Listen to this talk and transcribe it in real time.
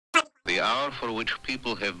the hour for which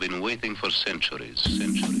people have been waiting for centuries.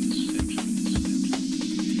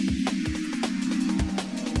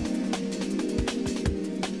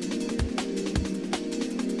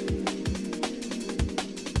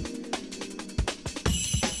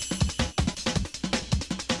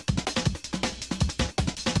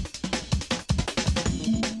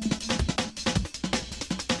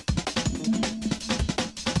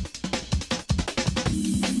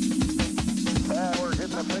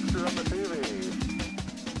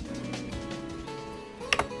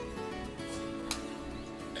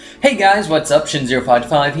 Hey guys, what's up?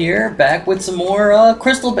 Shin055 here, back with some more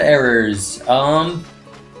Crystal Bearers.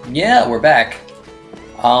 Yeah, we're back.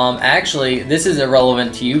 Actually, this is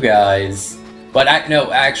irrelevant to you guys, but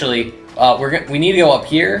we need to go up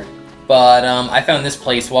here. But I found this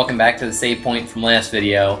place walking back to the save point from last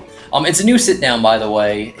video. It's a new sit down, by the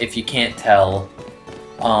way, if you can't tell.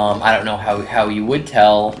 I don't know how you would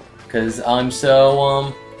tell, because I'm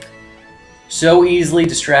so easily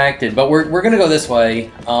distracted, but we're gonna go this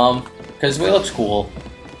way, because it looks cool.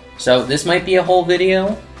 So this might be a whole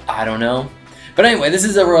video, I don't know. But anyway, this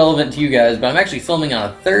is irrelevant to you guys, but I'm actually filming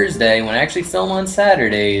on a Thursday when I actually film on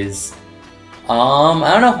Saturdays.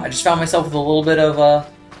 I don't know, I just found myself with a little bit of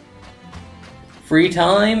free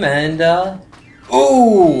time, and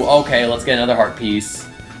ooh, okay, let's get another heart piece.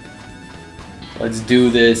 Let's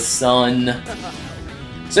do this, son.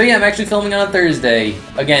 So yeah, I'm actually filming on a Thursday.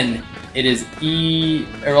 Again, it is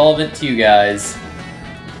irrelevant to you guys,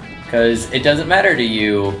 because it doesn't matter to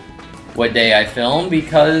you what day I film,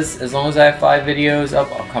 because as long as I have 5 videos up...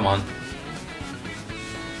 Oh, come on.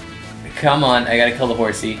 Come on, I gotta kill the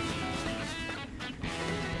horsey.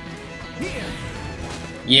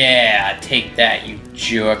 Yeah, take that, you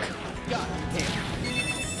jerk.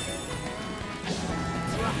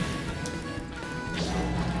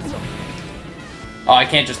 Oh, I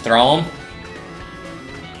can't just throw him?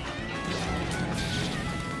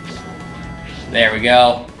 There we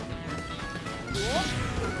go.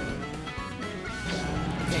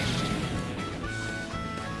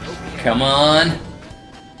 Come on.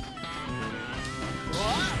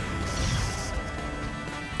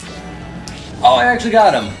 Oh, I actually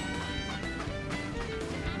got him.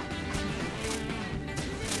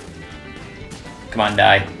 Come on,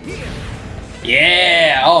 die.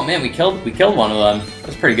 Yeah! Oh man, we killed one of them.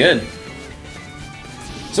 That's pretty good.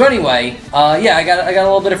 So anyway, yeah, I got a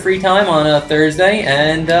little bit of free time on a Thursday,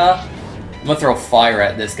 and I'm gonna throw fire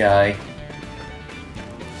at this guy.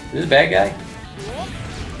 Is this a bad guy?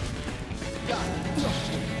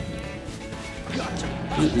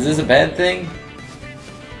 Is this a bad thing?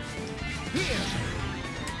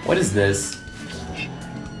 What is this?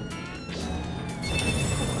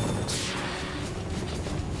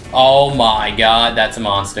 Oh my god, that's a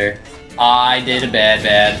monster. I did a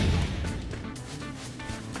bad.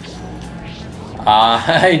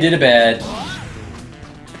 I did a bad.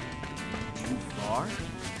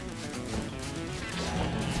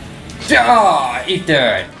 Ah, eat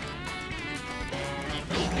that.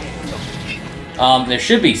 There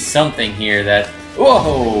should be something here that...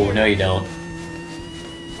 Whoa, no you don't.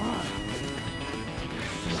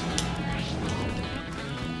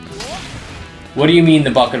 What do you mean the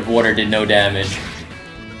bucket of water did no damage?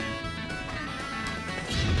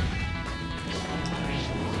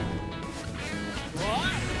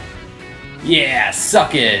 Yeah,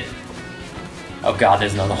 suck it! Oh god,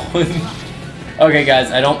 there's another one. Okay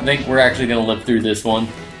guys, I don't think we're actually gonna live through this one.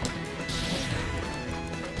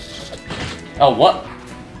 Oh, what?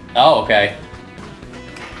 Oh, okay.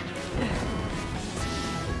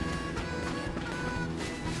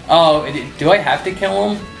 Oh, do I have to kill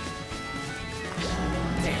him?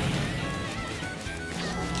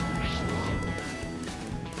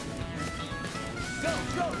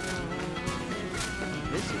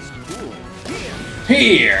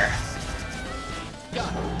 Here!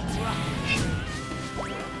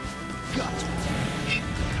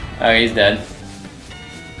 Oh, he's dead.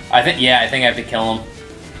 I think I have to kill him.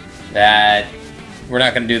 We're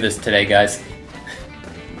not gonna do this today, guys.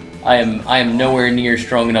 I am nowhere near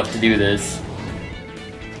strong enough to do this.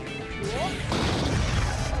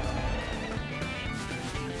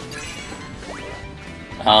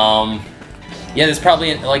 Yeah, there's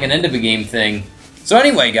probably like an end of a game thing. So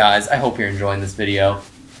anyway, guys, I hope you're enjoying this video.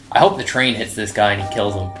 I hope the train hits this guy and he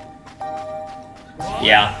kills him.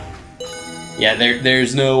 Yeah. Yeah,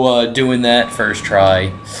 there's no doing that first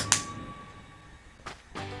try.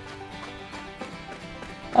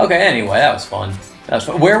 Okay, anyway, that was fun.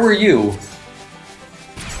 Where were you?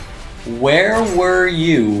 Where were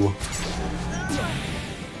you?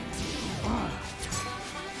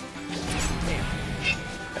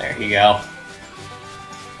 There you go.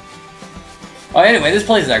 Oh, anyway, this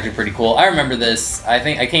place is actually pretty cool. I remember this. I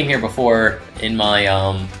think I came here before in my,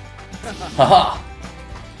 Haha!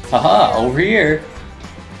 Haha, over here.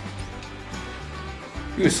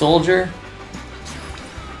 You a soldier?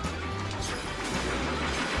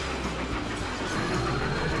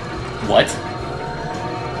 What?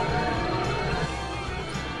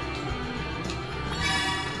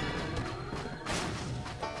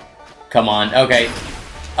 Come on, okay.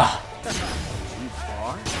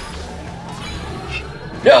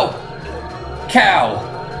 No! Cow!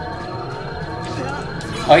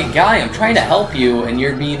 Oh, guy, I'm trying to help you, and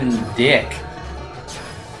you're being a dick.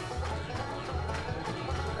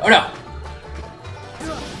 Oh, no!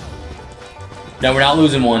 No, we're not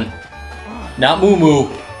losing one. Not Moo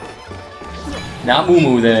Moo. Not Moo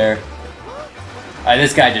Moo there. Alright,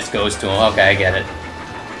 this guy just goes to him. Okay, I get it.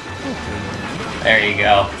 There you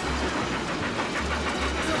go.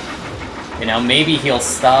 You know, maybe he'll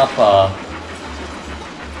stop,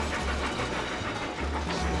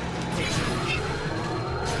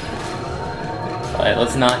 Alright,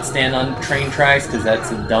 let's not stand on train tracks, because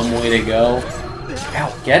that's a dumb way to go.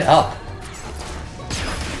 Ow, get up!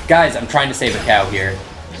 Guys, I'm trying to save a cow here.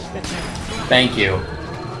 Thank you.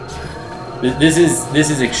 This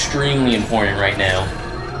is extremely important right now.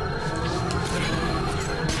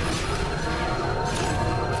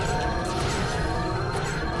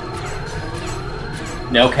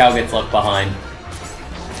 No cow gets left behind.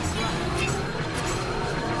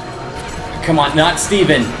 Come on, not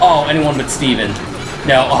Steven! Oh, anyone but Steven.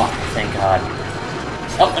 No, oh, thank God.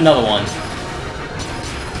 Oh, another one.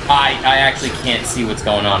 I actually can't see what's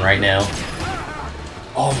going on right now.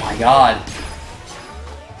 Oh my God.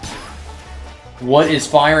 What is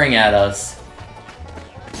firing at us?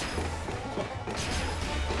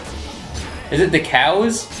 Is it the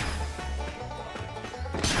cows?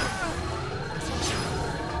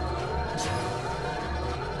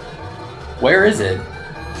 Where is it?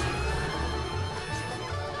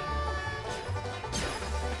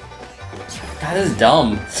 God, this is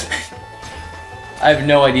dumb. I have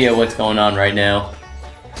no idea what's going on right now.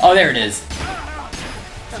 Oh, there it is.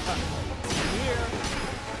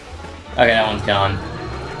 Okay, that one's gone.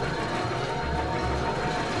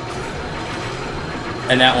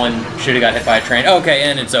 And that one should have got hit by a train. Okay,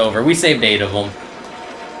 and it's over. We saved 8 of them.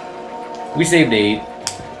 We saved 8.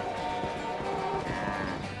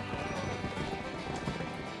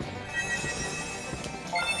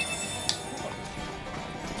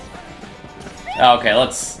 Okay,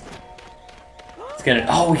 let's get it.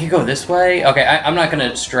 Oh, we can go this way? Okay, I'm not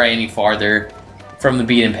gonna stray any farther from the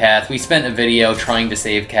beaten path. We spent a video trying to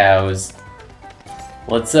save cows.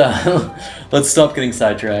 Let's let's stop getting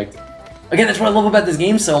sidetracked. Again, that's what I love about this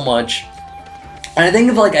game so much. And I think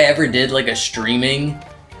if like I ever did like a streaming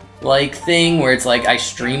like thing where it's like I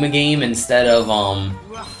stream a game instead of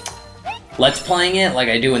let's playing it like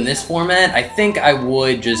I do in this format, I think I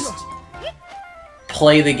would just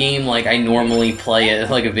play the game like I normally play it,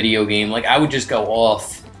 like a video game. Like I would just go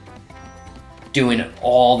off doing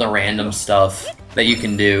all the random stuff that you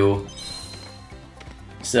can do.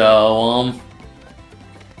 So,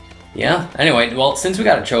 yeah. Anyway, well, since we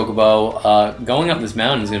got a chocobo, going up this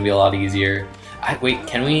mountain is going to be a lot easier. Wait,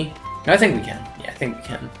 can we? No, I think we can. Yeah, I think we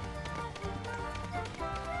can.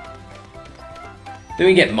 Then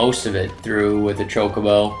we get most of it through with a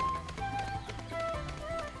chocobo.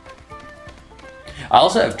 I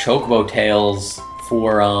also have Chocobo Tales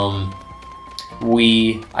for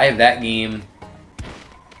Wii. I have that game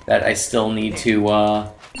that I still need to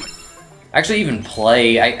actually even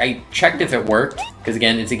play. I checked if it worked, because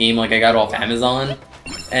again, it's a game like I got off Amazon,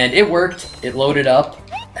 and it worked. It loaded up,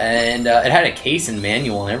 and it had a case and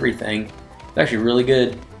manual and everything. It's actually really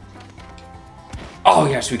good. Oh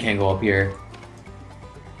yes, we can go up here.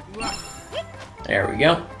 There we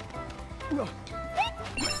go.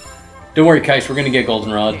 Don't worry, Kais, we're gonna get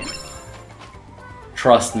Goldenrod.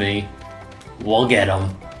 Trust me. We'll get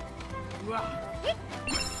him.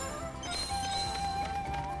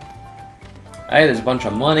 Alright, there's a bunch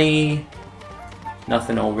of money.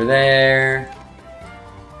 Nothing over there.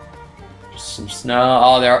 Just some snow.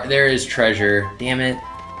 Oh, there is treasure. Damn it.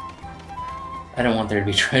 I don't want there to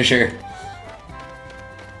be treasure.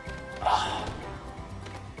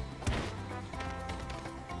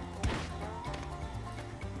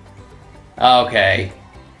 Okay.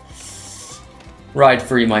 Ride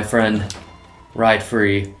free, my friend. Ride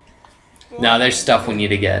free. Now there's stuff we need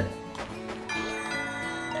to get.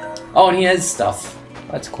 Oh, and he has stuff.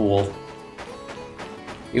 That's cool.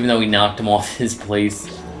 Even though we knocked him off his place.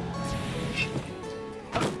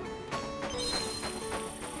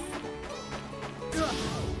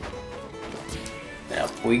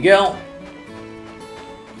 Up we go.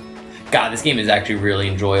 God, this game is actually really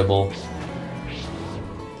enjoyable.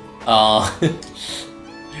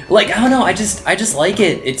 Like, I don't know, I just like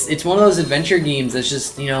it. It's one of those adventure games that's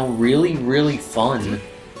just, you know, really, really fun.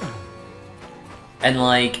 And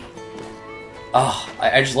like, oh,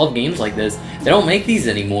 I just love games like this. They don't make these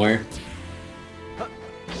anymore.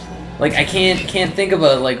 Like, I can't think of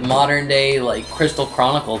a like modern day like Crystal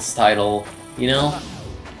Chronicles title, you know?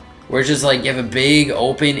 Where it's just like you have a big,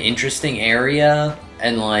 open, interesting area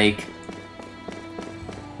and like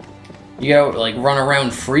you gotta like run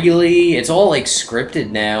around freely. It's all like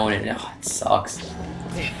scripted now and it sucks.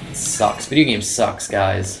 It sucks. Video games sucks,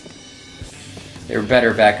 guys. They were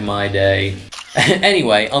better back in my day.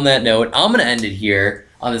 Anyway, on that note, I'm gonna end it here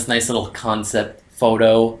on this nice little concept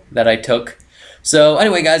photo that I took. So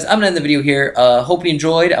anyway, guys, I'm gonna end the video here. Hope you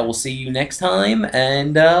enjoyed. I will see you next time,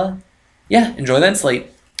 and yeah, enjoy that slate.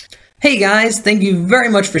 Hey guys, thank you very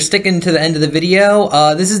much for sticking to the end of the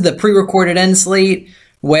video. This is the pre-recorded end slate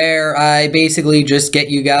where I basically just get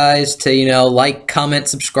you guys to, you know, like, comment,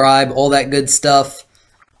 subscribe, all that good stuff.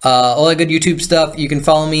 All that good YouTube stuff. You can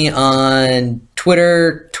follow me on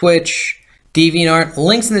Twitter, Twitch, DeviantArt,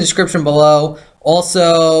 links in the description below.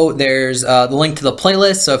 Also, there's the link to the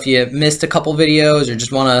playlist, so if you missed a couple videos or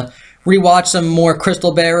just want to rewatch some more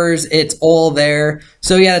Crystal Bearers, it's all there.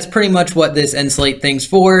 So yeah, that's pretty much what this end slate thing's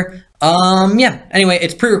for. Yeah, anyway,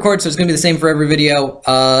 it's pre-recorded, so it's going to be the same for every video.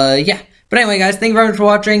 Yeah, but anyway, guys, thank you very much for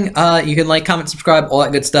watching. You can like, comment, subscribe, all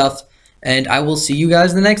that good stuff, and I will see you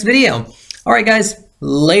guys in the next video. Alright, guys,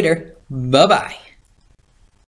 later. Bye-bye.